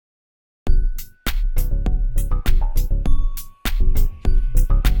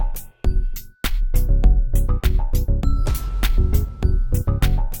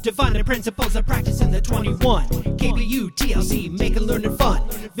Defining principles of practice in the 21. KPU, TLC, making learning fun.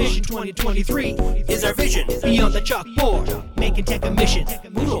 Vision 2023 is our vision. Beyond the chalkboard, making tech a mission.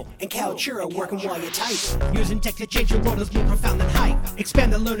 Moodle and Kaltura working while you type. Using tech to change your world is more profound than hype.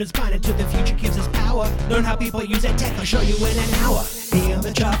 Expand the learner's mind into the future gives us power. Learn how people use that tech, I'll show you in an hour. Beyond the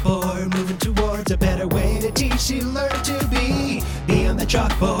chalkboard, moving towards a better way to teach you learn to be. Beyond the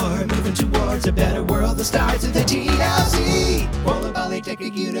chalkboard, moving towards a better world. The stars of the TLC. Wallen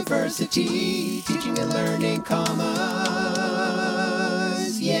Polytechnic University, teaching and learning commerce.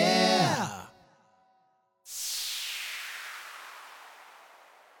 Yeah.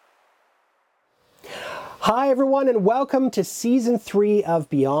 Hi everyone, and welcome to Season 3 of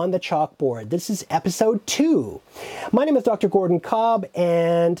Beyond the Chalkboard. This is Episode 2. My name is Dr. Gordon Cobb,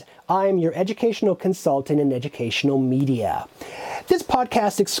 and I'm your educational consultant in educational media. This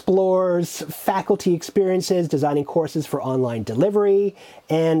podcast explores faculty experiences designing courses for online delivery,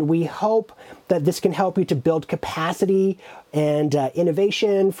 and we hope that this can help you to build capacity and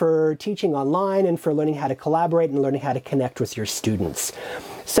innovation for teaching online and for learning how to collaborate and learning how to connect with your students.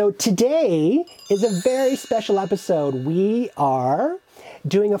 So today is a very special episode. We are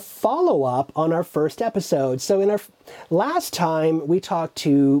doing a follow-up on our first episode. So in our last time, we talked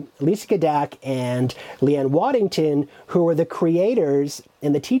to Lisa Gadak and Leanne Waddington, who were the creators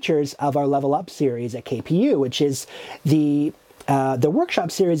and the teachers of our Level Up series at KPU, which is the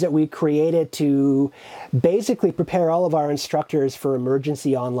workshop series that we created to basically prepare all of our instructors for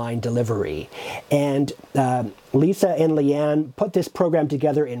emergency online delivery. And Lisa and Leanne put this program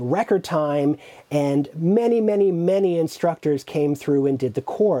together in record time, and many instructors came through and did the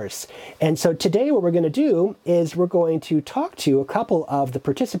course. And so today what we're going to do is we're going to talk to a couple of the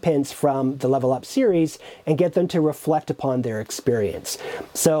participants from the Level Up series and get them to reflect upon their experience.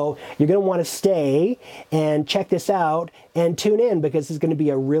 So you're going to want to stay and check this out and tune in, because this is going to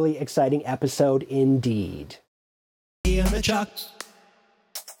be a really exciting episode indeed. Beyond the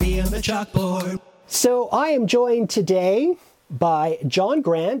chalkboard. So I am joined today by John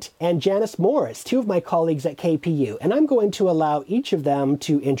Grant and Janice Morris, two of my colleagues at KPU, and I'm going to allow each of them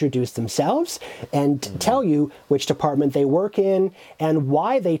to introduce themselves and tell you which department they work in and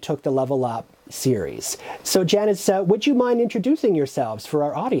why they took the Level Up series. So Janice, would you mind introducing yourselves for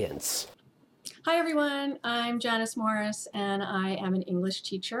our audience? Hi everyone, I'm Janice Morris, and I am an English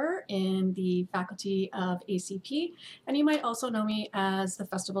teacher in the faculty of ACP, and you might also know me as the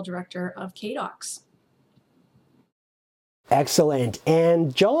Festival Director of KDOCS. Excellent.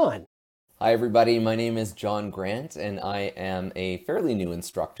 And John? Hi everybody, my name is John Grant, and I am a fairly new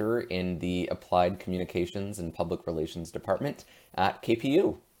instructor in the Applied Communications and Public Relations Department at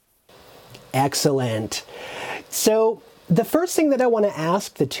KPU. Excellent. So the first thing that I want to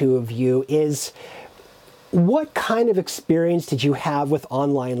ask the two of you is, what kind of experience did you have with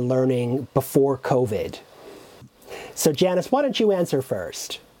online learning before COVID? So Janice, why don't you answer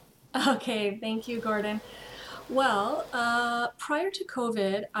first? Okay, thank you, Gordon. Well, prior to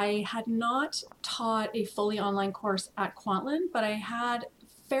COVID, I had not taught a fully online course at Kwantlen, but I had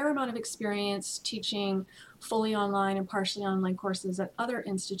a fair amount of experience teaching fully online and partially online courses at other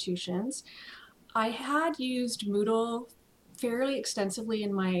institutions. I had used Moodle fairly extensively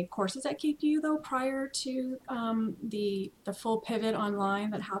in my courses at KPU, though, prior to the full pivot online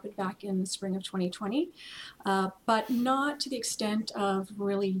that happened back in the spring of 2020, but not to the extent of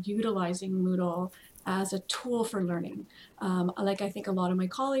really utilizing Moodle as a tool for learning. Like I think a lot of my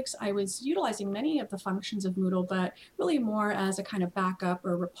colleagues, I was utilizing many of the functions of Moodle, but really more as a kind of backup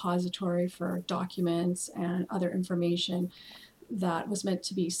or repository for documents and other information that was meant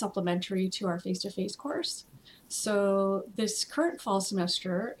to be supplementary to our face-to-face course. So this current fall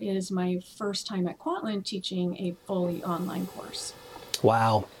semester is my first time at Kwantlen teaching a fully online course.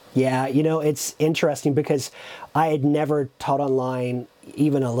 Wow. Yeah, you know, it's interesting because I had never taught online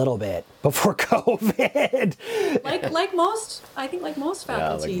even a little bit before COVID. Like most faculty, like most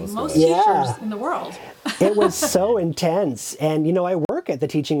yeah. teachers in the world. It was so intense. And, you know, I work at the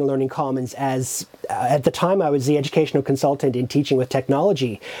Teaching and Learning Commons as, at the time I was the educational consultant in teaching with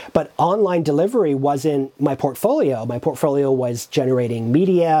technology, but online delivery wasn't my portfolio. My portfolio was generating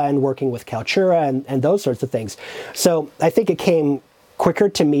media and working with Kaltura and those sorts of things. So I think it came quicker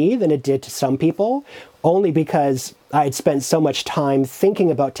to me than it did to some people. only because I had spent so much time thinking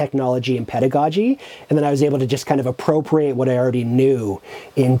about technology and pedagogy, and then I was able to just kind of appropriate what I already knew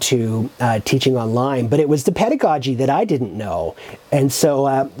into teaching online. But it was the pedagogy that I didn't know, and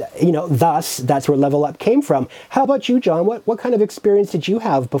so thus that's where Level Up came from. How about you, John? What kind of experience did you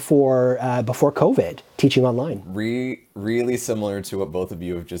have before COVID teaching online? Really similar to what both of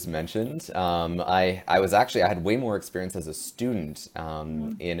you have just mentioned. I had way more experience as a student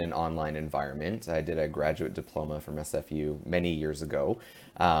in an online environment. I did a graduate diploma from SFU many years ago,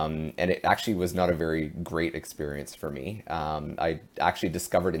 and it actually was not a very great experience for me. I actually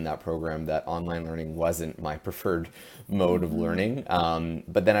discovered in that program that online learning wasn't my preferred mode of learning.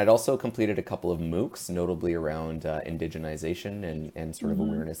 But then I'd also completed a couple of MOOCs, notably around indigenization and sort of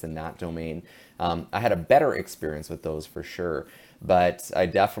awareness in that domain. I had a better experience with those for sure, but I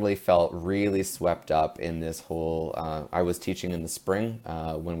definitely felt really swept up in this whole, I was teaching in the spring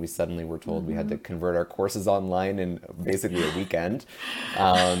when we suddenly were told we had to convert our courses online in basically a weekend.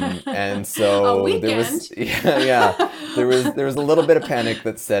 And so there was there was a little bit of panic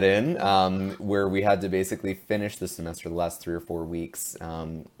that set in where we had to basically finish the semester, the last 3 or 4 weeks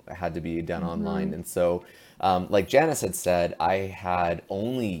had to be done online. And so like Janice had said, I had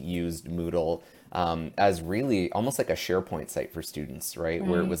only used Moodle as really almost like a SharePoint site for students, right?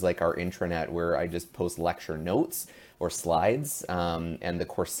 Where it was like our intranet where I just post lecture notes or slides and the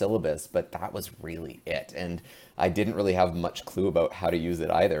course syllabus, but that was really it. And I didn't really have much clue about how to use it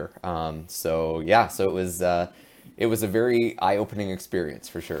either. So it was a very eye-opening experience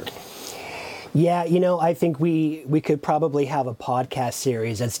for sure. Yeah, I think we could probably have a podcast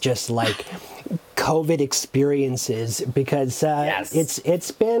series that's just like COVID experiences, because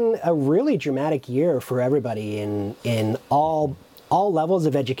it's been a really dramatic year for everybody in all levels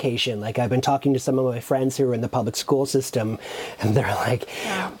of education. Like, I've been talking to some of my friends who are in the public school system, and they're like,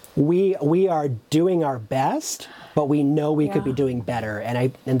 we are doing our best, but we know we could be doing better.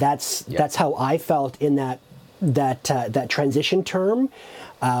 And that's how I felt in that transition term.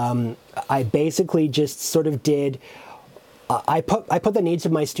 I basically just sort of did. I put the needs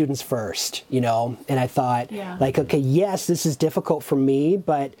of my students first, and I thought, like, okay, yes, this is difficult for me,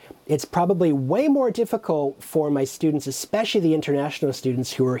 but it's probably way more difficult for my students, especially the international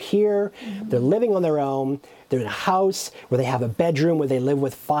students who are here. They're living on their own. They're in a house where they have a bedroom where they live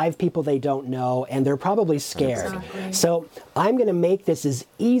with 5 people they don't know, and they're probably scared. Exactly. So I'm going to make this as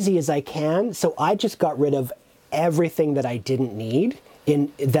easy as I can. So I just got rid of everything that I didn't need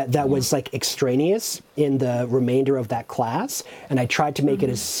that was like extraneous in the remainder of that class, and I tried to make it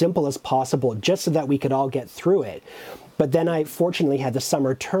as simple as possible just so that we could all get through it. But then I fortunately had the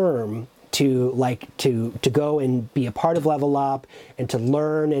summer term to go and be a part of Level Up and to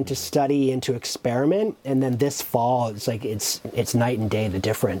learn and to study and to experiment. And then this fall, it's like it's night and day, the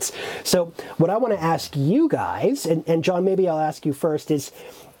difference. So what I want to ask you guys, and John, maybe I'll ask you first, is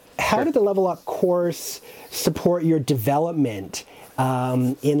how did the Level Up course support your development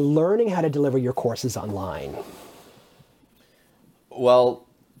in learning how to deliver your courses online? Well,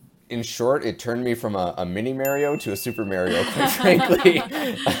 in short, it turned me from a mini Mario to a Super Mario, quite frankly.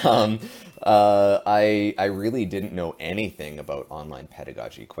 I really didn't know anything about online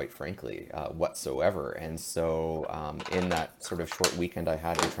pedagogy, quite frankly, whatsoever. And so in that sort of short weekend I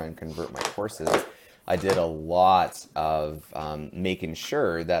had to try and convert my courses, I did a lot of making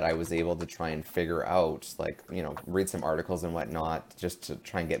sure that I was able to try and figure out, like, read some articles and whatnot, just to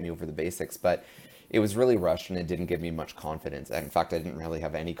try and get me over the basics. But it was really rushed and it didn't give me much confidence. And in fact, I didn't really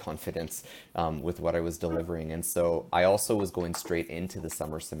have any confidence with what I was delivering. And so I also was going straight into the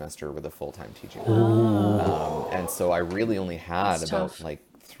summer semester with a full-time teaching. And so I really only had about like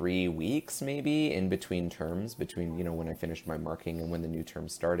 3 weeks maybe in between terms, between, when I finished my marking and when the new term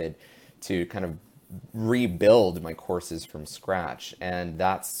started, to kind of rebuild my courses from scratch. And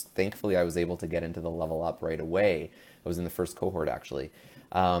thankfully I was able to get into the Level Up right away. I was in the first cohort actually.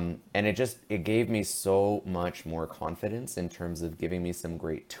 And it gave me so much more confidence in terms of giving me some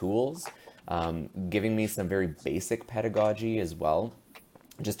great tools, giving me some very basic pedagogy as well,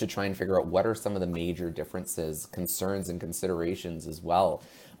 just to try and figure out what are some of the major differences, concerns, and considerations as well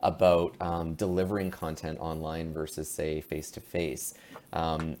about delivering content online versus, say, face-to-face.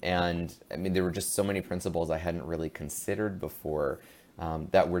 And I mean, there were just so many principles I hadn't really considered before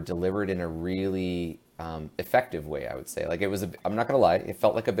that were delivered in a really effective way, I would say. Like, I'm not gonna lie, it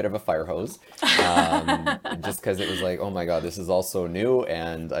felt like a bit of a fire hose, just because it was like, oh my God, this is all so new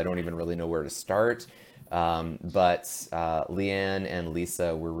and I don't even really know where to start. But Leanne and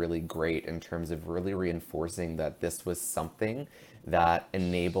Lisa were really great in terms of really reinforcing that this was something that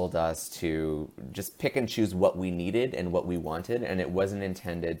enabled us to just pick and choose what we needed and what we wanted, and it wasn't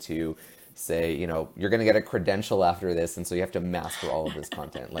intended to say, you're going to get a credential after this, and so you have to master all of this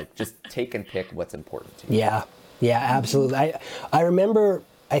content. Like, just take and pick what's important to you. Yeah, yeah, absolutely. I remember,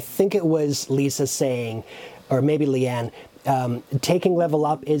 I think it was Lisa saying, or maybe Leanne, taking Level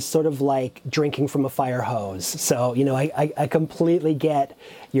Up is sort of like drinking from a fire hose. So, I completely get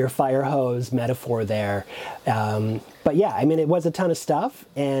your fire hose metaphor there. But yeah, I mean, it was a ton of stuff.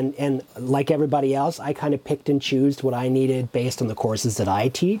 And like everybody else, I kind of picked and chose what I needed based on the courses that I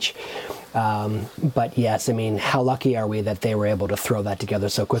teach. But yes, I mean, how lucky are we that they were able to throw that together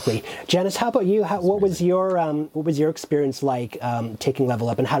so quickly? Janice, how about you? What was your experience like taking Level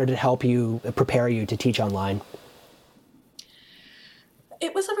Up, and how did it help you prepare you to teach online?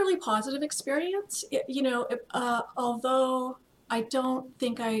 It was a really positive experience. Although I don't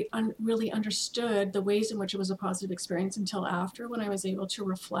think I really understood the ways in which it was a positive experience until after, when I was able to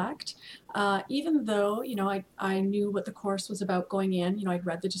reflect. Even though, I knew what the course was about going in, I'd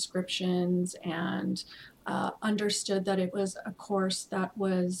read the descriptions and understood that it was a course that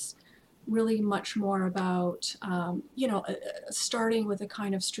was really much more about, starting with a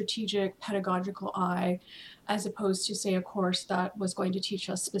kind of strategic pedagogical eye, as opposed to, say, a course that was going to teach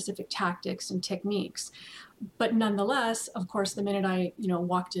us specific tactics and techniques. But nonetheless, of course, the minute I,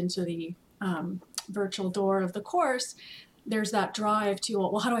 walked into the virtual door of the course, there's that drive to,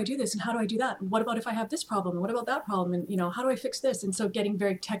 well, how do I do this? And how do I do that? And what about if I have this problem? And what about that problem? And, how do I fix this? And so getting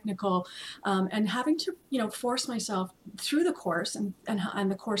very technical and having to, force myself through the course and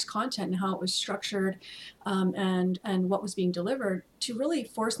the course content and how it was structured and what was being delivered, to really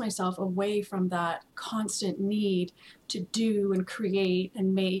force myself away from that constant need to do and create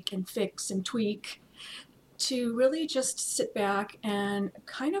and make and fix and tweak, to really just sit back and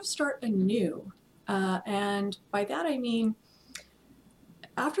kind of start anew. And by that I mean,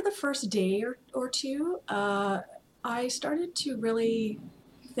 after the first day or two, I started to really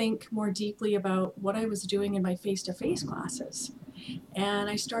think more deeply about what I was doing in my face-to-face classes. And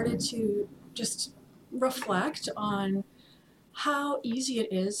I started to just reflect on how easy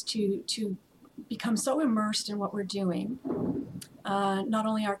it is to become so immersed in what we're doing, not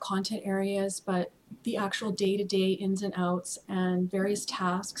only our content areas, but the actual day-to-day ins and outs and various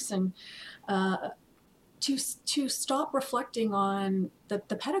tasks, and to stop reflecting on the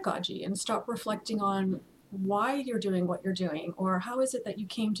pedagogy and stop reflecting on why you're doing what you're doing, or how is it that you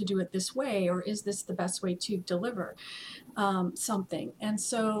came to do it this way, or is this the best way to deliver something. And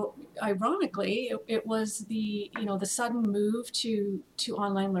so ironically, it was the sudden move to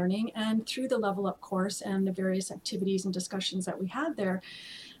online learning, and through the Level Up course and the various activities and discussions that we had there,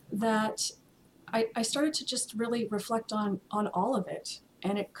 that I started to just really reflect on all of it.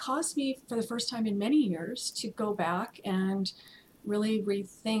 And it caused me, for the first time in many years, to go back and really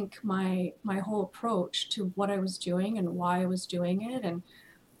rethink my whole approach to what I was doing and why I was doing it, and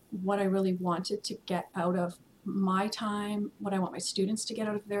what I really wanted to get out of my time, what I want my students to get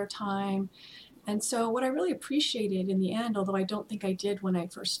out of their time. And so what I really appreciated in the end, although I don't think I did when I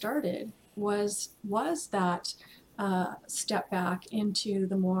first started, was that step back into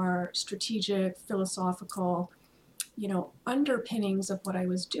the more strategic, philosophical, underpinnings of what I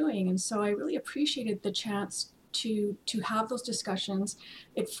was doing. And so I really appreciated the chance to have those discussions.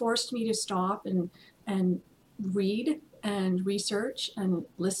 It forced me to stop and read and research and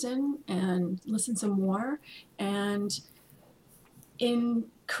listen some more. And in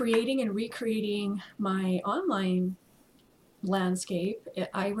creating and recreating my online landscape,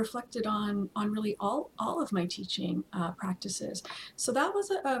 I reflected on really all of my teaching practices. So that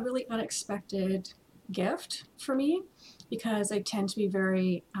was a really unexpected gift for me, because I tend to be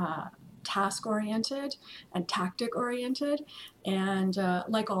very task oriented and tactic oriented, and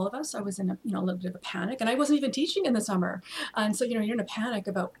like all of us, I was in a little bit of a panic, and I wasn't even teaching in the summer, and so you're in a panic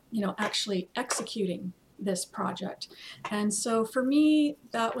about actually executing this project. And so for me,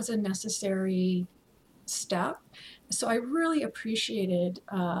 that was a necessary step. So I really appreciated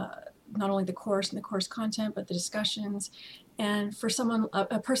not only the course and the course content, but the discussions. And for someone,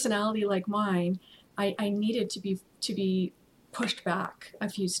 a personality like mine, I needed to be pushed back a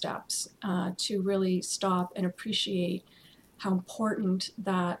few steps to really stop and appreciate how important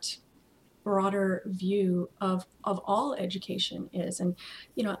that broader view of all education is. And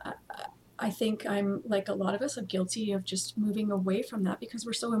I think I'm, like a lot of us, I'm guilty of just moving away from that, because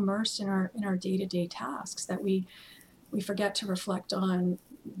we're so immersed in our day-to-day tasks that we forget to reflect on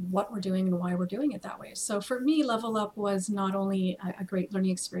what we're doing and why we're doing it that way. So for me, Level Up was not only a great learning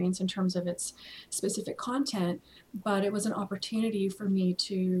experience in terms of its specific content, but it was an opportunity for me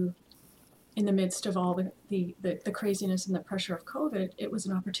to, in the midst of all the craziness and the pressure of COVID, it was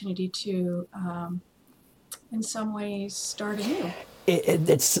an opportunity to, in some ways, start anew.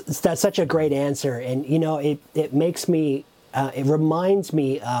 That's such a great answer, and it makes me it reminds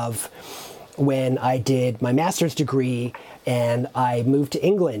me of when I did my master's degree and I moved to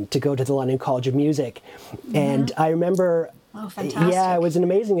England to go to the London College of Music, and I remember. Oh, fantastic. Yeah, it was an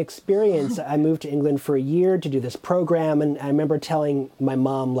amazing experience. I moved to England for a year to do this program, and I remember telling my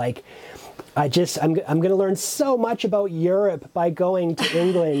mom, like, I'm going to learn so much about Europe by going to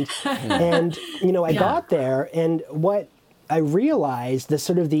England. And, I got there, and what I realized,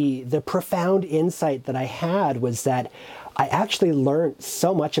 the profound insight that I had was that I actually learned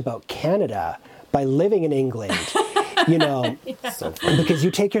so much about Canada by living in England. So funny. Because you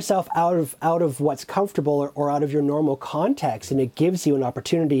take yourself out of what's comfortable or out of your normal context, and it gives you an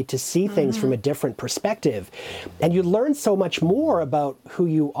opportunity to see things from a different perspective. And you learn so much more about who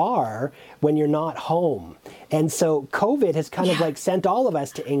you are when you're not home. And so COVID has kind of like sent all of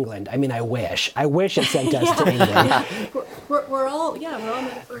us to England. I mean, I wish it sent us to England. We're all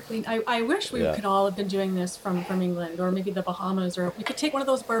metaphorically. I wish we could all have been doing this from England, or maybe the Bahamas, or we could take one of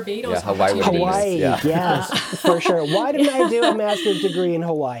those Barbados. Yeah, Hawaii would be nice. Hawaii, yes, for sure. Why didn't I do a master's degree in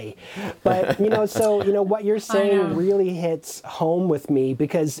Hawaii? But what you're saying really hits home with me,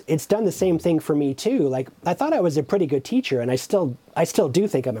 because it's done the same thing for me too. Like, I thought I was a pretty good teacher, and I still do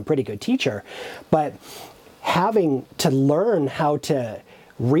think I'm a pretty good teacher, but having to learn how to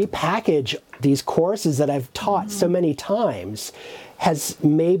repackage these courses that I've taught so many times has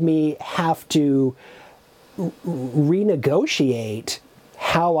made me have to renegotiate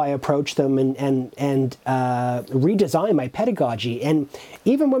how I approach them and redesign my pedagogy. And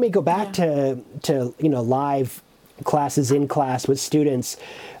even when we go back to live classes in class with students,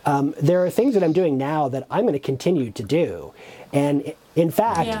 there are things that I'm doing now that I'm going to continue to do. And in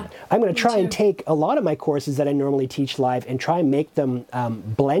fact, I'm going to try and take a lot of my courses that I normally teach live and try and make them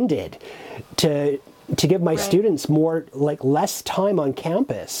blended to give my students less time on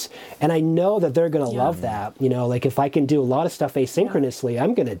campus. And I know that they're going to love that. Like, if I can do a lot of stuff asynchronously,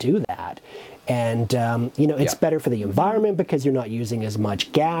 I'm going to do that. And, it's better for the environment because you're not using as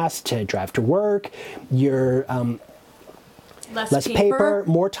much gas to drive to work. You're less paper,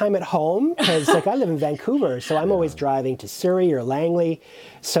 more time at home, because I live in Vancouver, so I'm always driving to Surrey or Langley.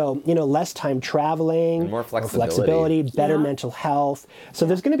 So, less time traveling, And more more flexibility. better mental health. So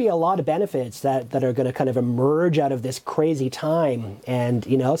there's going to be a lot of benefits that are going to kind of emerge out of this crazy time. And,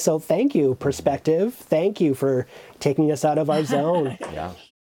 so thank you, Perspective. Thank you for taking us out of our zone. Yeah.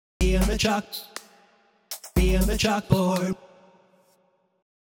 Be on the chalkboard.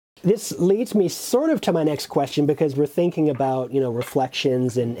 This leads me sort of to my next question, because we're thinking about,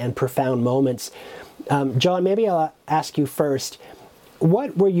 reflections and profound moments. John, maybe I'll ask you first.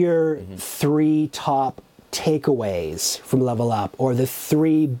 What were your 3 top takeaways from Level Up, or the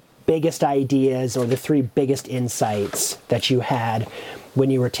 3 biggest ideas or the 3 biggest insights that you had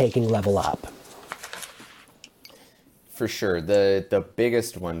when you were taking Level Up? For sure. The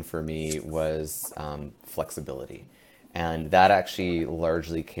biggest one for me was flexibility. And that actually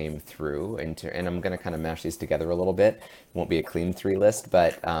largely came through and I'm going to kind of mash these together a little bit. It won't be a clean 3 list,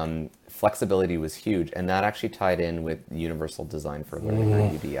 but flexibility was huge. And that actually tied in with Universal Design for Learning, or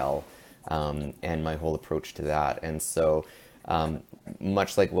UDL, and my whole approach to that. And so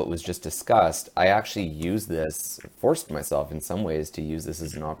much like what was just discussed, I actually forced myself in some ways to use this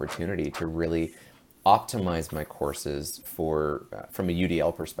as an opportunity to really optimize my courses from a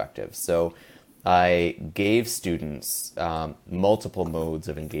UDL perspective. So I gave students multiple modes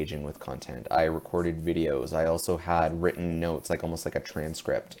of engaging with content. I recorded videos. I also had written notes, almost like a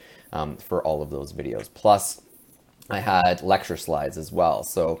transcript for all of those videos. Plus, I had lecture slides as well.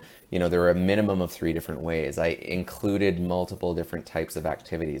 So, there were a minimum of 3 different ways. I included multiple different types of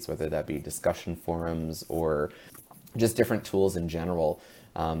activities, whether that be discussion forums or just different tools in general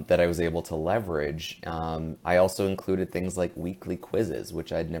that I was able to leverage. I also included things like weekly quizzes,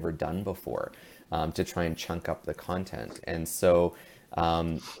 which I'd never done before, to try and chunk up the content. And so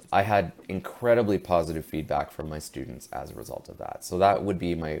I had incredibly positive feedback from my students as a result of that. So that would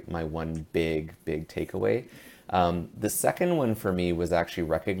be my one big takeaway. The second one for me was actually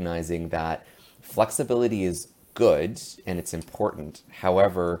recognizing that flexibility is good and it's important.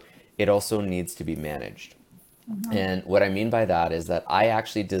 However, it also needs to be managed. And what I mean by that is that I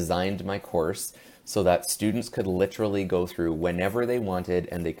actually designed my course so that students could literally go through whenever they wanted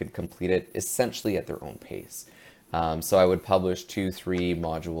and they could complete it essentially at their own pace. So I would publish 2-3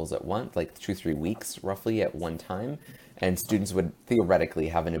 modules at once, 2-3 weeks roughly at one time. And students would theoretically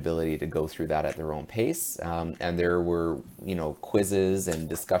have an ability to go through that at their own pace. And there were, quizzes and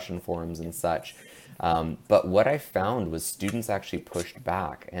discussion forums and such. But what I found was students actually pushed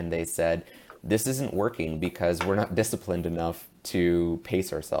back and they said, this isn't working because we're not disciplined enough to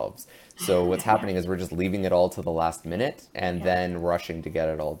pace ourselves. So what's happening is we're just leaving it all to the last minute and then rushing to get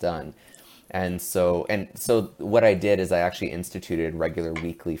it all done. And so what I did is I actually instituted regular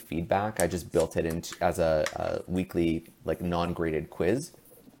weekly feedback. I just built it into as a weekly like non-graded quiz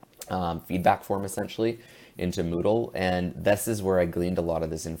feedback form essentially into Moodle. And this is where I gleaned a lot of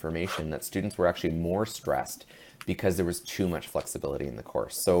this information that students were actually more stressed because there was too much flexibility in the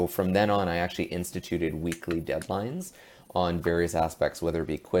course. So from then on, I actually instituted weekly deadlines on various aspects, whether it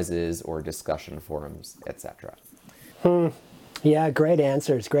be quizzes or discussion forums, etc. Yeah, great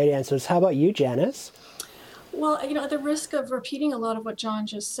answers. Great answers. How about you, Janice? Well, at the risk of repeating a lot of what John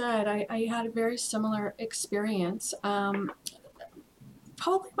just said, I had a very similar experience. Probably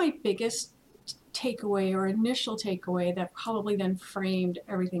my biggest takeaway or initial takeaway that probably then framed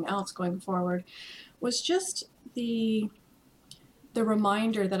everything else going forward was just the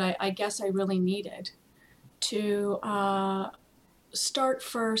reminder that I guess I really needed to start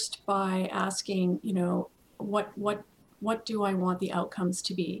first by asking, what do I want the outcomes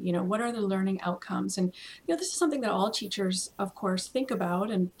to be? What are the learning outcomes? And this is something that all teachers, of course, think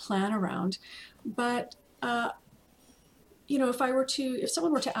about and plan around. But if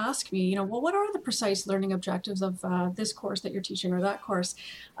someone were to ask me, well, what are the precise learning objectives of this course that you're teaching or that course?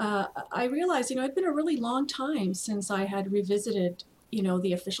 I realized, it'd been a really long time since I had revisited,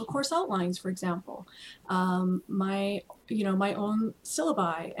 the official course outlines, for example, my own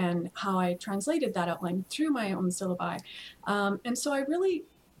syllabi and how I translated that outline through my own syllabi. And so I really,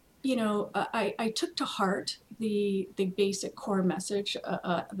 I took to heart the basic core message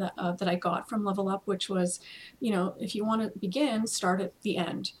that I got from Level Up, which was, if you want to begin, start at the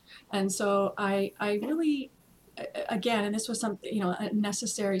end. And so I really, again, and this was something, a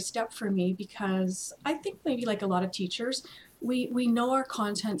necessary step for me because I think maybe like a lot of teachers, we know our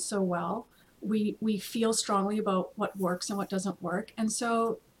content so well. We feel strongly about what works and what doesn't work. And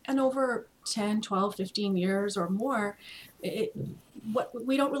so, and over 10, 12, 15 years or more, what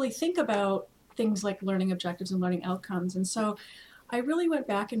we don't really think about things like learning objectives and learning outcomes. And so I really went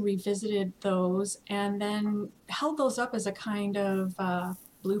back and revisited those and then held those up as a kind of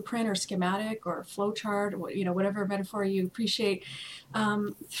blueprint or schematic or flowchart, or whatever metaphor you appreciate,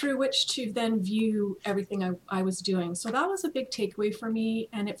 through which to then view everything I was doing. So that was a big takeaway for me,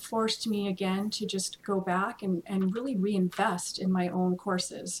 and it forced me again to just go back and really reinvest in my own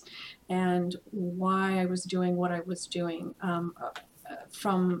courses and why I was doing what I was doing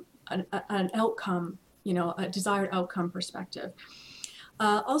from an outcome, a desired outcome perspective.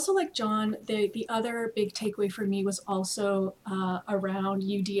 Also, like John, the other big takeaway for me was also around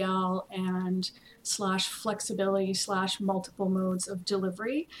UDL and / flexibility / multiple modes of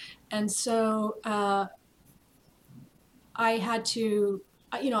delivery. And so I had to,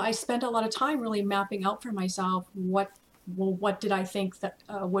 I spent a lot of time really mapping out for myself what did I think that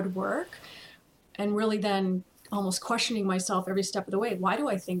would work, and really then almost questioning myself every step of the way. Why do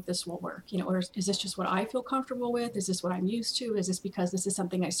I think this will work? Or is this just what I feel comfortable with? Is this what I'm used to? Is this because this is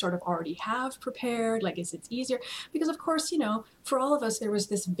something I sort of already have prepared? Like, is it easier? Because of course, for all of us, there was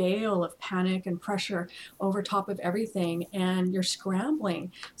this veil of panic and pressure over top of everything, and you're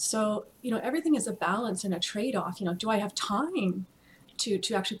scrambling. So, everything is a balance and a trade-off. Do I have time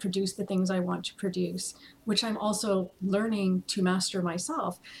to actually produce the things I want to produce, which I'm also learning to master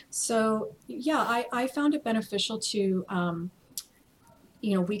myself. So yeah, I found it beneficial to,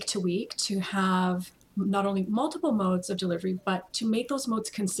 week to week, to have not only multiple modes of delivery, but to make those modes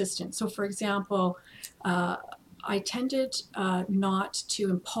consistent. So for example, I tended not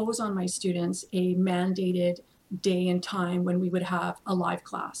to impose on my students a mandated day and time when we would have a live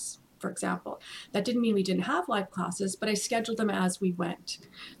class. For example, that didn't mean we didn't have live classes, but I scheduled them as we went.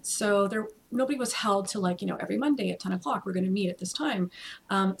 So nobody was held to every Monday at 10 o'clock, we're going to meet at this time.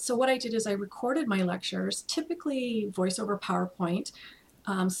 So what I did is I recorded my lectures, typically voice over PowerPoint,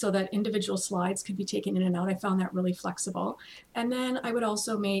 so that individual slides could be taken in and out. I found that really flexible. And then I would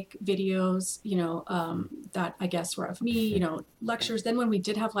also make videos, that I guess were of me, lectures. Then when we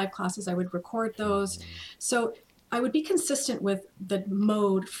did have live classes, I would record those. So I would be consistent with the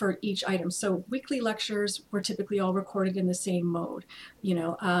mode for each item. So weekly lectures were typically all recorded in the same mode.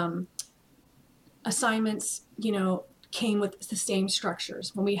 Assignments, came with the same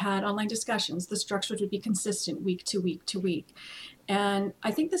structures. When we had online discussions, the structures would be consistent week to week to week. And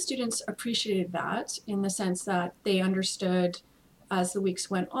I think the students appreciated that in the sense that they understood as the weeks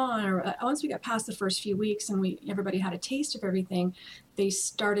went on, or once we got past the first few weeks and everybody had a taste of everything, they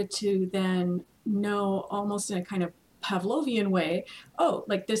started to then know almost in a kind of Pavlovian way, oh,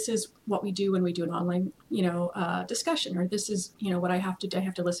 like this is what we do when we do an online, discussion, or this is, what I have to do. I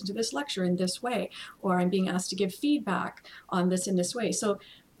have to listen to this lecture in this way, or I'm being asked to give feedback on this in this way. So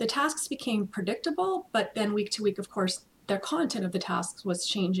the tasks became predictable, but then week to week, of course, the content of the tasks was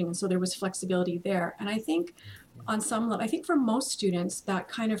changing. And so there was flexibility there. And I think on some level, I think for most students, that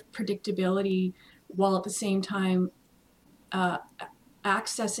kind of predictability, while at the same time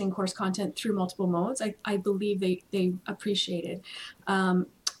accessing course content through multiple modes, I believe they appreciated.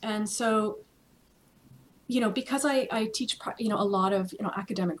 And so, because I teach, a lot of,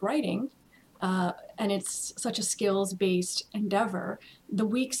 academic writing, and it's such a skills-based endeavor, the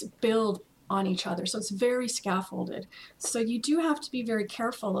weeks build on each other. So it's very scaffolded. So you do have to be very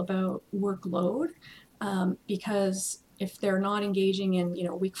careful about workload, because if they're not engaging in,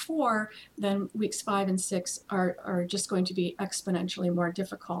 week 4, then weeks 5 and 6 are just going to be exponentially more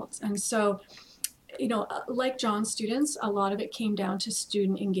difficult. And so, like John's students, a lot of it came down to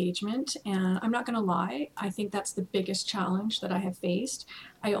student engagement. And I'm not going to lie, I think that's the biggest challenge that I have faced.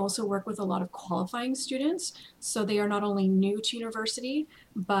 I also work with a lot of qualifying students. So they are not only new to university,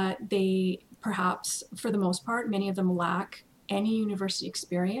 but they perhaps, for the most part, many of them lack any university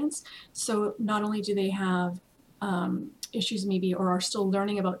experience. So not only do they have issues maybe, or are still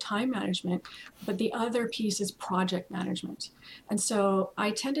learning about time management, but the other piece is project management. And so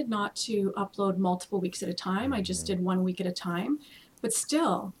I tended not to upload multiple weeks at a time. I just did 1 week at a time. But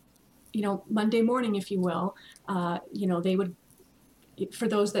still, Monday morning, if you will, they would, for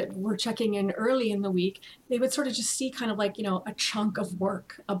those that were checking in early in the week, they would sort of just see kind of like, a chunk of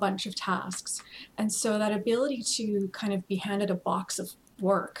work, a bunch of tasks. And so that ability to kind of be handed a box of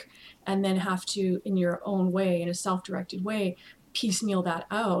work and then have to, in your own way, in a self-directed way, piecemeal that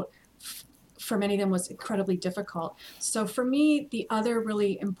out, for many of them was incredibly difficult. So for me, the other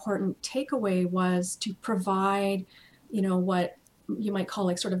really important takeaway was to provide, what you might call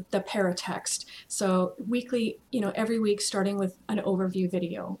like sort of the paratext. So weekly, every week, starting with an overview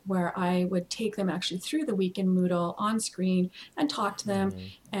video where I would take them actually through the week in Moodle on screen and talk to them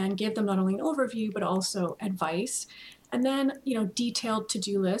and give them not only an overview, but also advice. And then, detailed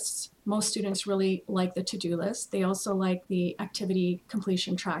to-do lists. Most students really like the to-do list. They also like the activity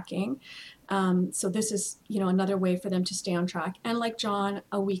completion tracking. So this is, another way for them to stay on track. And like John,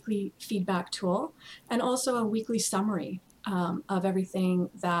 a weekly feedback tool, and also a weekly summary of everything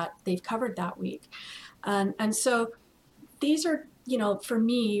that they've covered that week. And so these are, for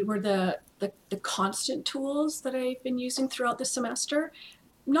me, were the constant tools that I've been using throughout the semester.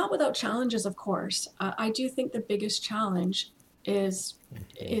 Not without challenges, of course. I do think the biggest challenge is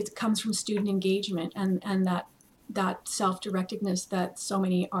it comes from student engagement and that self-directedness that so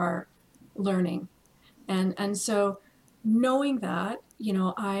many are learning. And so knowing that,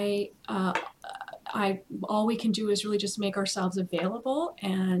 I all we can do is really just make ourselves available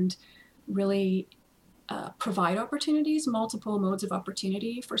and really provide opportunities, multiple modes of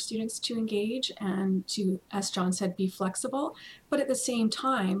opportunity for students to engage and to, as John said, be flexible. But at the same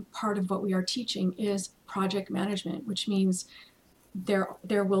time, part of what we are teaching is project management, which means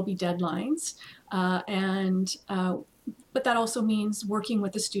there will be deadlines. But that also means working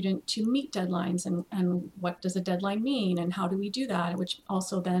with the student to meet deadlines, and what does a deadline mean and how do we do that, which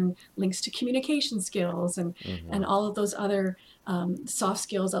also then links to communication skills and all of those other soft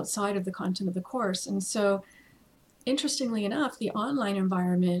skills outside of the content of the course. And so interestingly enough, the online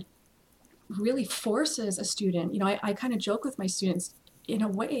environment really forces a student, I kind of joke with my students, in a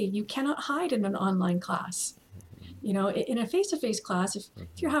way, you cannot hide in an online class. In a face-to-face class, if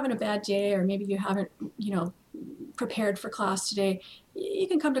you're having a bad day or maybe you haven't, prepared for class today, you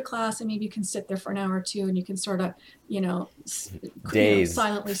can come to class and maybe you can sit there for an hour or two and you can sort of,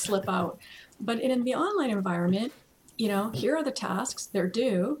 silently slip out. But in the online environment, here are the tasks, they're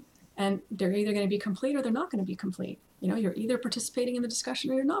due, and they're either going to be complete or they're not going to be complete. You're either participating in the discussion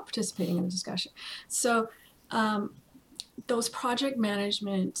or you're not participating in the discussion. So those project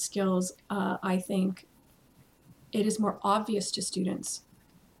management skills, I think it is more obvious to students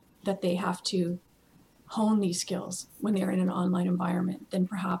that they have to hone these skills when they're in an online environment than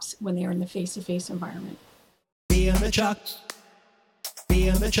perhaps when they are in the face-to-face environment. Be on the chalkboard.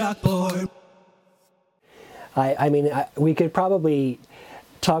 I mean, we could probably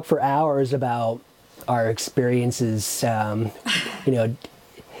talk for hours about our experiences,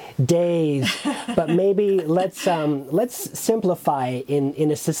 days, but maybe let's simplify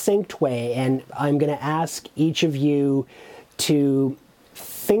in a succinct way. And I'm going to ask each of you to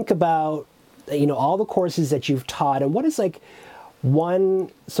think about all the courses that you've taught, and what is like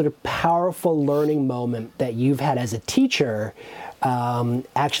one sort of powerful learning moment that you've had as a teacher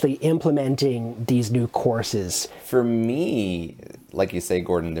actually implementing these new courses? For me, like you say,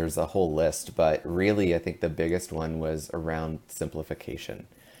 Gordon, there's a whole list, but really I think the biggest one was around simplification.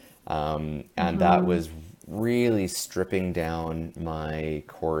 And that was really stripping down my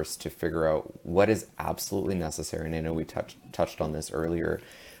course to figure out what is absolutely necessary. And I know we touched on this earlier.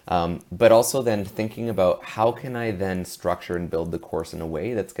 But also then thinking about how can I then structure and build the course in a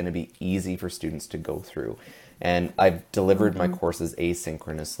way that's going to be easy for students to go through. And I've delivered my courses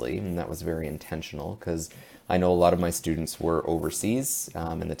asynchronously, and that was very intentional because I know a lot of my students were overseas,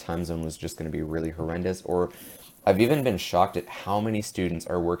 and the time zone was just going to be really horrendous. Or I've even been shocked at how many students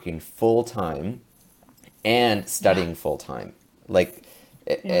are working full time and studying full time. Like,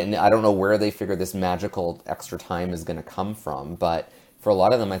 and I don't know where they figure this magical extra time is going to come from, but for a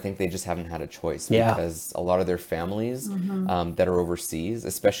lot of them, I think they just haven't had a choice because a lot of their families that are overseas,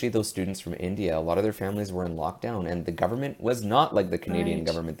 especially those students from India, a lot of their families were in lockdown, and the government was not like the Canadian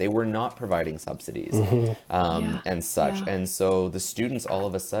government. They were not providing subsidies and such. And so the students all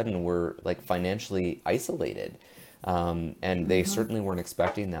of a sudden were like financially isolated, and they certainly weren't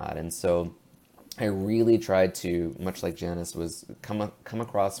expecting that. And so I really tried to, much like Janice was, come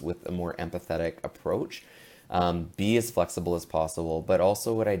across with a more empathetic approach. Be as flexible as possible. But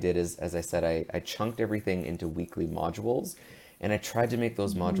also what I did is, as I said, I chunked everything into weekly modules, and I tried to make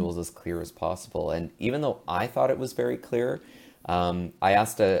those modules as clear as possible. And even though I thought it was very clear, I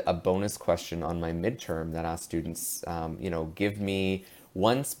asked a bonus question on my midterm that asked students, give me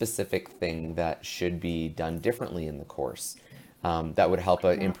one specific thing that should be done differently in the course that would help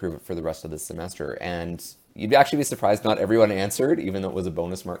improve it for the rest of the semester. And you'd actually be surprised not everyone answered, even though it was a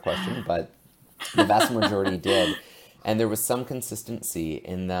bonus mark question, but the vast majority did. And there was some consistency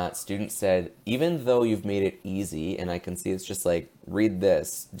in that students said, even though you've made it easy, and I can see it's just like, read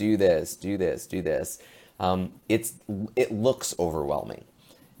this, do this, do this, do this, it looks overwhelming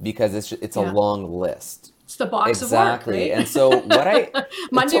because it's a long list. It's the box of work, right? And so what I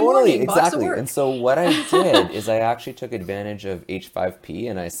Monday morning, box of work. And so what I did is I actually took advantage of H5P,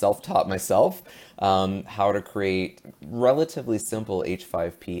 and I self-taught myself how to create relatively simple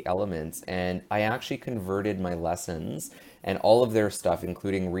H5P elements. And I actually converted my lessons and all of their stuff,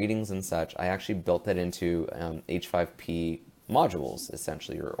 including readings and such. I actually built that into H5P modules,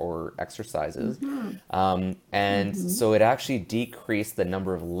 essentially, or exercises. So it actually decreased the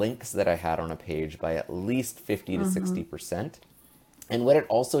number of links that I had on a page by at least 50 to 60%. And what it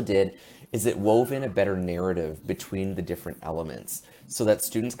also did is it wove in a better narrative between the different elements so that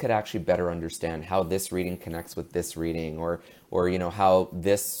students could actually better understand how this reading connects with this reading, or how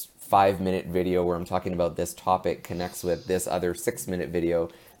this 5-minute video where I'm talking about this topic connects with this other 6-minute video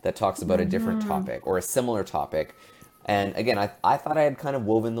that talks about a different topic or a similar topic. And again, I thought I had kind of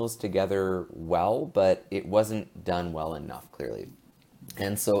woven those together well, but it wasn't done well enough, clearly.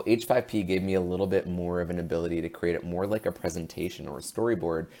 And so H5P gave me a little bit more of an ability to create it more like a presentation or a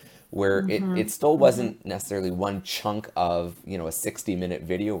storyboard, where it still wasn't necessarily one chunk of, a 60-minute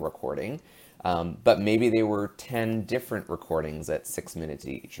video recording, but maybe they were 10 different recordings at 6 minutes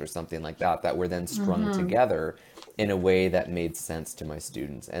each or something like that were then strung together in a way that made sense to my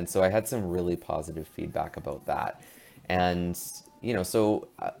students. And so I had some really positive feedback about that. And, so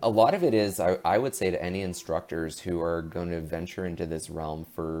a lot of it is, I would say to any instructors who are going to venture into this realm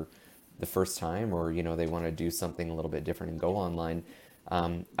for the first time, or, they want to do something a little bit different and go online,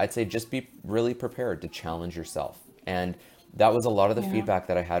 I'd say just be really prepared to challenge yourself. And that was a lot of the feedback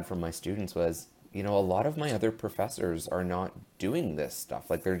that I had from my students was, a lot of my other professors are not doing this stuff.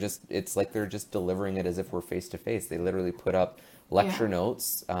 Like it's like they're just delivering it as if we're face to face. They literally put up lecture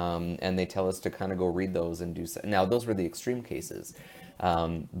notes, and they tell us to kind of go read those and do so. Now, those were the extreme cases,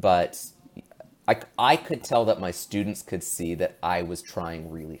 but I could tell that my students could see that I was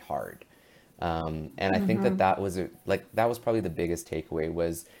trying really hard, and I think that was probably the biggest takeaway.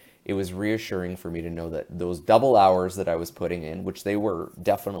 Was it was reassuring for me to know that those double hours that I was putting in, which they were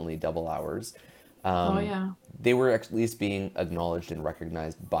definitely double hours, they were at least being acknowledged and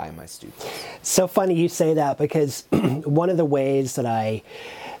recognized by my students. So funny you say that, because one of the ways that I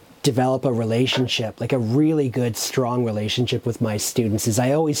develop a relationship, like a really good, strong relationship with my students, is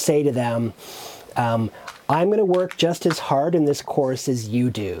I always say to them, I'm going to work just as hard in this course as you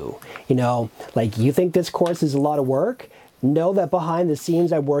do. Like, you think this course is a lot of work? Know that behind the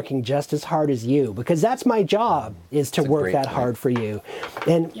scenes I'm working just as hard as you, because that's my job, is to work that hard for you.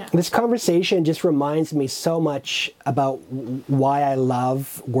 And this conversation just reminds me so much about why I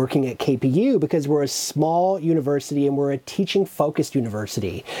love working at KPU, because we're a small university and we're a teaching focused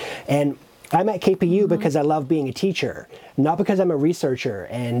university. And I'm at KPU because I love being a teacher, not because I'm a researcher.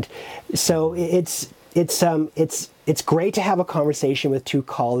 And so it's it's great to have a conversation with two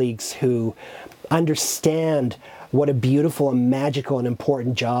colleagues who understand what a beautiful and magical and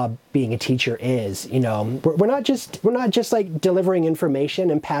important job being a teacher is. You know, we're not just like delivering information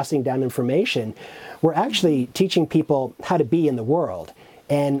and passing down information. We're actually teaching people how to be in the world.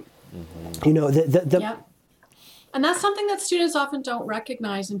 And you know, Yeah. And that's something that students often don't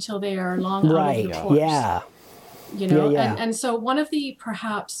recognize until they are long out of right, the course. yeah, You know, yeah. and so one of the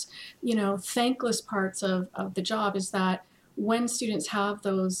perhaps, you know, thankless parts of the job is that when students have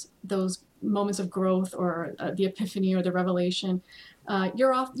those moments of growth or the epiphany or the revelation,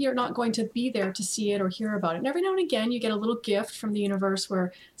 you're not going to be there to see it or hear about it. And every now and again, you get a little gift from the universe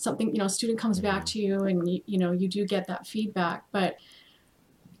where something, you know, a student comes back to you and you know, you do get that feedback. But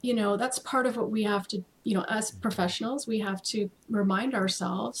you know, that's part of what we have to, you know, as professionals, we have to remind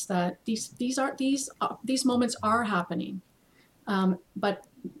ourselves that these moments are happening, but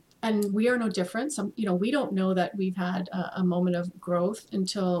and we are no different. Some, you know, we don't know that we've had a moment of growth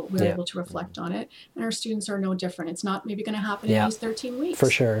until we're Yeah. able to reflect on it, and our students are no different. It's not maybe going to happen Yeah. in these 13 weeks, For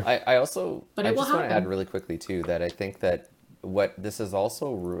sure. I also, but I it will just want to add happen. really quickly too that I think that what this has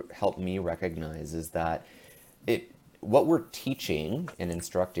also helped me recognize is that what we're teaching and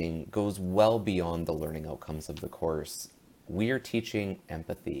instructing goes well beyond the learning outcomes of the course. We are teaching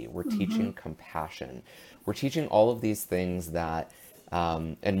empathy. We're teaching compassion. We're teaching all of these things that,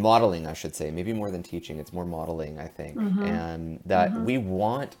 and modeling, I should say, maybe more than teaching, it's more modeling, I think. And that we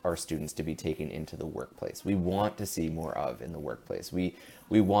want our students to be taken into the workplace. We want to see more of in the workplace. We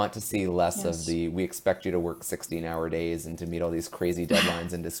want to see less of we expect you to work 16-hour days and to meet all these crazy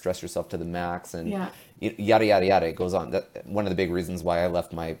deadlines and to stress yourself to the max and yada, yada, yada. It goes on. One of the big reasons why I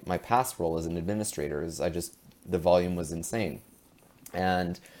left my past role as an administrator is the volume was insane.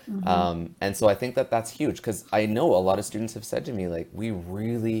 And so I think that that's huge because I know a lot of students have said to me, like, we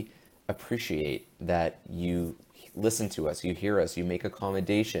really appreciate that you listen to us, you hear us, you make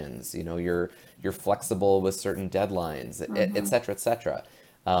accommodations, you know, you're flexible with certain deadlines, et cetera, et cetera.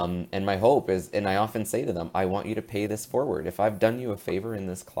 And my hope is, and I often say to them, I want you to pay this forward. If I've done you a favor in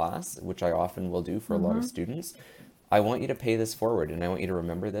this class, which I often will do for a lot of students, I want you to pay this forward and I want you to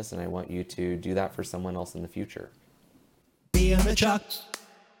remember this and I want you to do that for someone else in the future. Be on the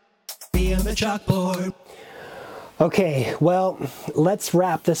chalkboard. Okay, well, let's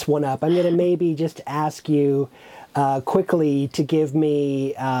wrap this one up. I'm going to maybe just ask you quickly to give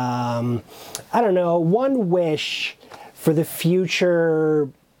me, I don't know, one wish for the future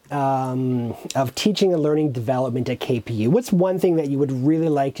of teaching and learning development at KPU. What's one thing that you would really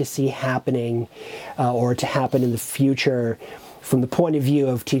like to see happening or to happen in the future from the point of view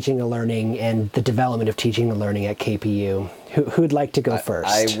of teaching and learning and the development of teaching and learning at KPU? Who'd like to go first?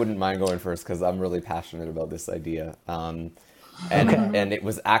 I wouldn't mind going first because I'm really passionate about this idea. And it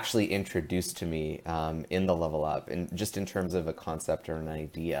was actually introduced to me in the Level Up, and just in terms of a concept or an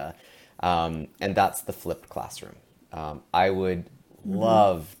idea, and that's the flipped classroom. I would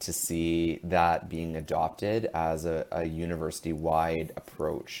love to see that being adopted as a university-wide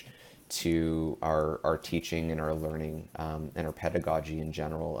approach to our teaching and our learning and our pedagogy in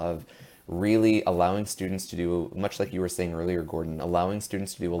general, of really allowing students to do, much like you were saying earlier, Gordon, allowing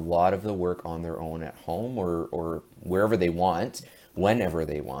students to do a lot of the work on their own at home or wherever they want, whenever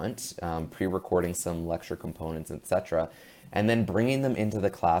they want, pre-recording some lecture components, etc., and then bringing them into the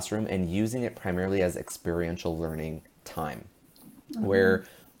classroom and using it primarily as experiential learning time, where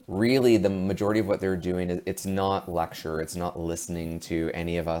really the majority of what they're doing is, it's not lecture, it's not listening to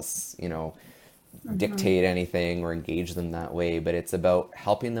any of us, you know, dictate anything or engage them that way, but it's about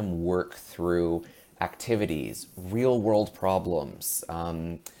helping them work through activities, real world problems,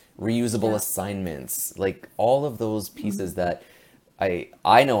 reusable assignments, like all of those pieces that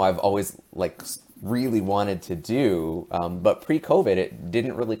I know I've always like really wanted to do, but pre-COVID it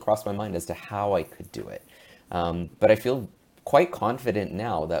didn't really cross my mind as to how I could do it. But I feel quite confident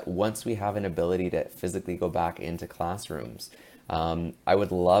now that once we have an ability to physically go back into classrooms, I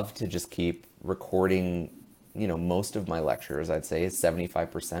would love to just keep recording, you know, most of my lectures. I'd say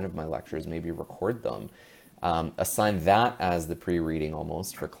 75% of my lectures, maybe record them, assign that as the pre-reading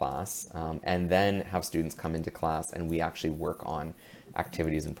almost for class, and then have students come into class and we actually work on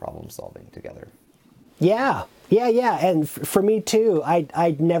activities and problem solving together. Yeah. And for me too,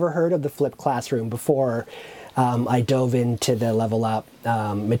 I'd never heard of the flipped classroom before I dove into the Level Up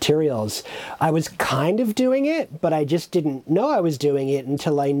materials. I was kind of doing it, but I just didn't know I was doing it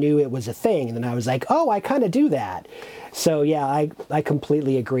until I knew it was a thing. And then I was like, oh, I kind of do that. So yeah, I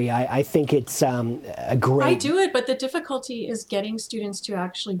completely agree. I think it's a great... I do it, but the difficulty is getting students to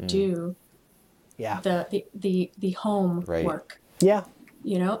actually do the home work. Yeah.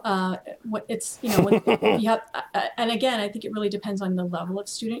 What it's, when you have, and again, I think it really depends on the level of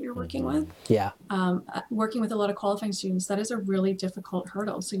student you're working with. Yeah. Working with a lot of qualifying students, that is a really difficult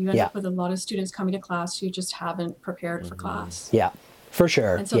hurdle. So you end up with a lot of students coming to class who just haven't prepared for class. Yeah, for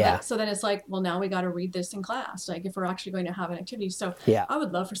sure. And so, so then it's like, well, now we got to read this in class, like if we're actually going to have an activity. So I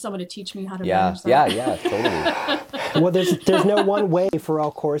would love for someone to teach me how to manage that. Yeah, totally. Well, there's no one way for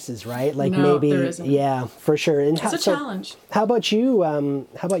all courses, right? Like No, maybe, there isn't. yeah, for sure. And It's a challenge. How about you?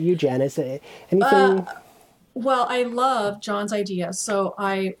 Janice? Anything? Well, I love John's idea. So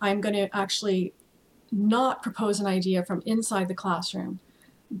I'm going to actually not propose an idea from inside the classroom,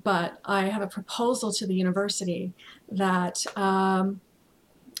 but I have a proposal to the university that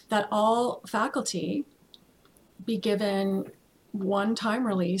that all faculty be given one time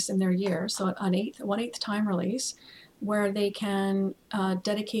release in their year, so one eighth time release, where they can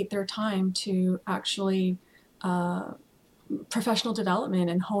dedicate their time to actually professional development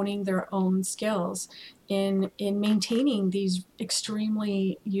and honing their own skills in maintaining these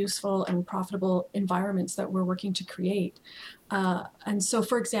extremely useful and profitable environments that we're working to create. And so,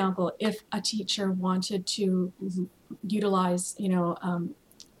 for example, if a teacher wanted to utilize,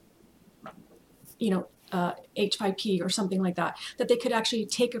 H5P or something like that they could actually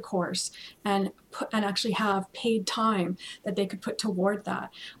take a course and actually have paid time that they could put toward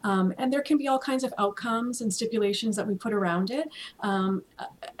that. And there can be all kinds of outcomes and stipulations that we put around it.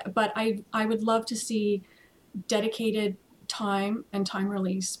 But I would love to see dedicated time and time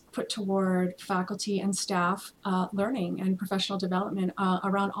release put toward faculty and staff learning and professional development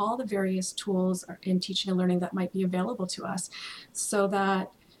around all the various tools in teaching and learning that might be available to us, so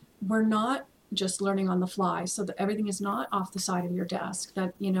that we're not just learning on the fly, so that everything is not off the side of your desk,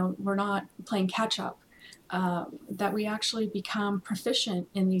 that we're not playing catch up, that we actually become proficient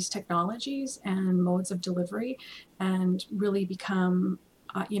in these technologies and modes of delivery, and really become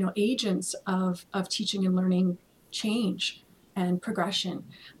agents of teaching and learning change and progression,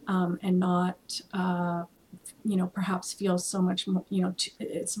 and not perhaps feel so much more, but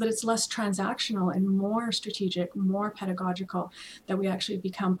it's less transactional and more strategic, more pedagogical, that we actually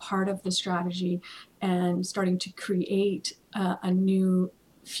become part of the strategy and starting to create a new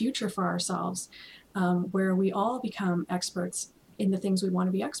future for ourselves, where we all become experts in the things we want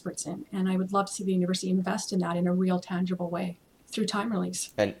to be experts in. And I would love to see the university invest in that in a real tangible way through time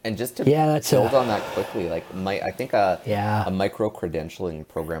release. And just to build on that quickly, like I think a micro credentialing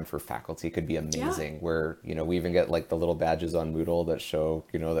program for faculty could be amazing. Where we even get like the little badges on Moodle that show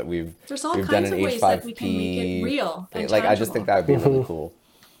that we've done an ways H5P. that we can make it real and like I just think that would be really cool.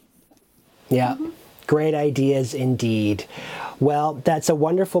 Yeah. Great ideas indeed. Well, that's a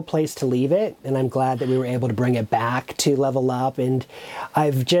wonderful place to leave it, and I'm glad that we were able to bring it back to Level Up, and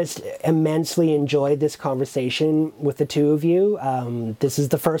I've just immensely enjoyed this conversation with the two of you. This is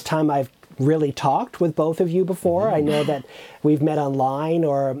the first time I've really talked with both of you before. I know that we've met online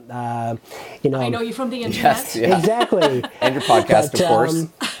or, I know you from the internet. Yes, yeah. Exactly. And your podcast, of course.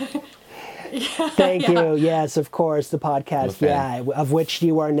 Thank you. Yes, of course, the podcast, of which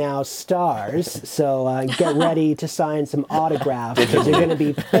you are now stars. So get ready to sign some autographs because you're going to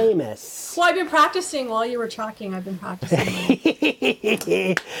be famous. Well, I've been practicing while you were talking. I've been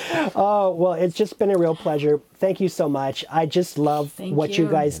practicing. Oh, well, it's just been a real pleasure. Thank you so much. I just love what you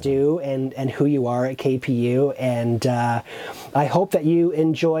guys do and who you are at KPU. And I hope that you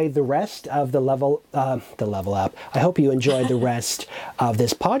enjoy the rest of the Level Up. I hope you enjoy the rest of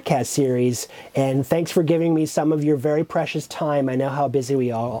this podcast series. And thanks for giving me some of your very precious time. I know how busy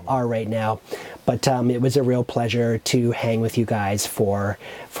we all are right now. But it was a real pleasure to hang with you guys for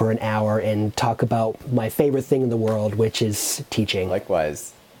an hour and talk about my favorite thing in the world, which is teaching.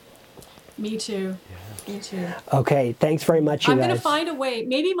 Likewise. Me too. Me too. Okay, thanks very much, you guys. I'm going to find a way.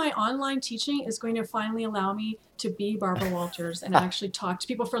 Maybe my online teaching is going to finally allow me to be Barbara Walters and actually talk to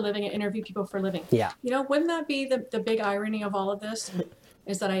people for a living and interview people for a living. Yeah. Wouldn't that be the big irony of all of this?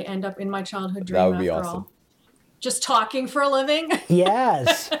 Is that I end up in my childhood dream that would be after awesome. all. Just talking for a living?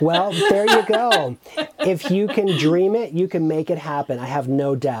 Yes. Well, there you go. If you can dream it, you can make it happen. I have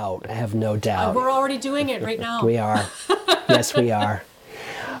no doubt. We're already doing it right now. We are. Yes, we are.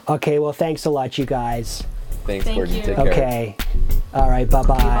 Okay, well, thanks a lot, you guys. Thanks, Thank Gordon. you. Take care. Okay. All right,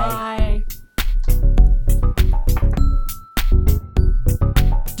 bye-bye. Bye.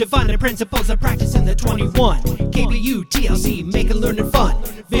 Defining the principles of practice in the 21. KPU, TLC, making learning fun.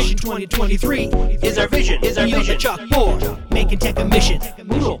 Vision 2023 is our vision. Beyond the chalkboard, making tech a mission.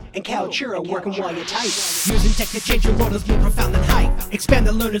 Moodle and Kaltura working while you type. Using tech to change your world is more profound than hype. Expand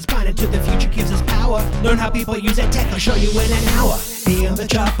the learner's mind into the future gives us power. Learn how people use that tech, I'll show you in an hour. Be on the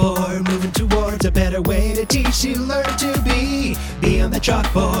chalkboard, moving towards a better way to teach you, learn to be. Be on the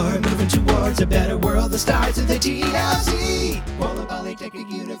chalkboard, moving towards a better world. The stars of the TLC, Wallen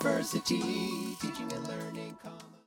Polytechnic University.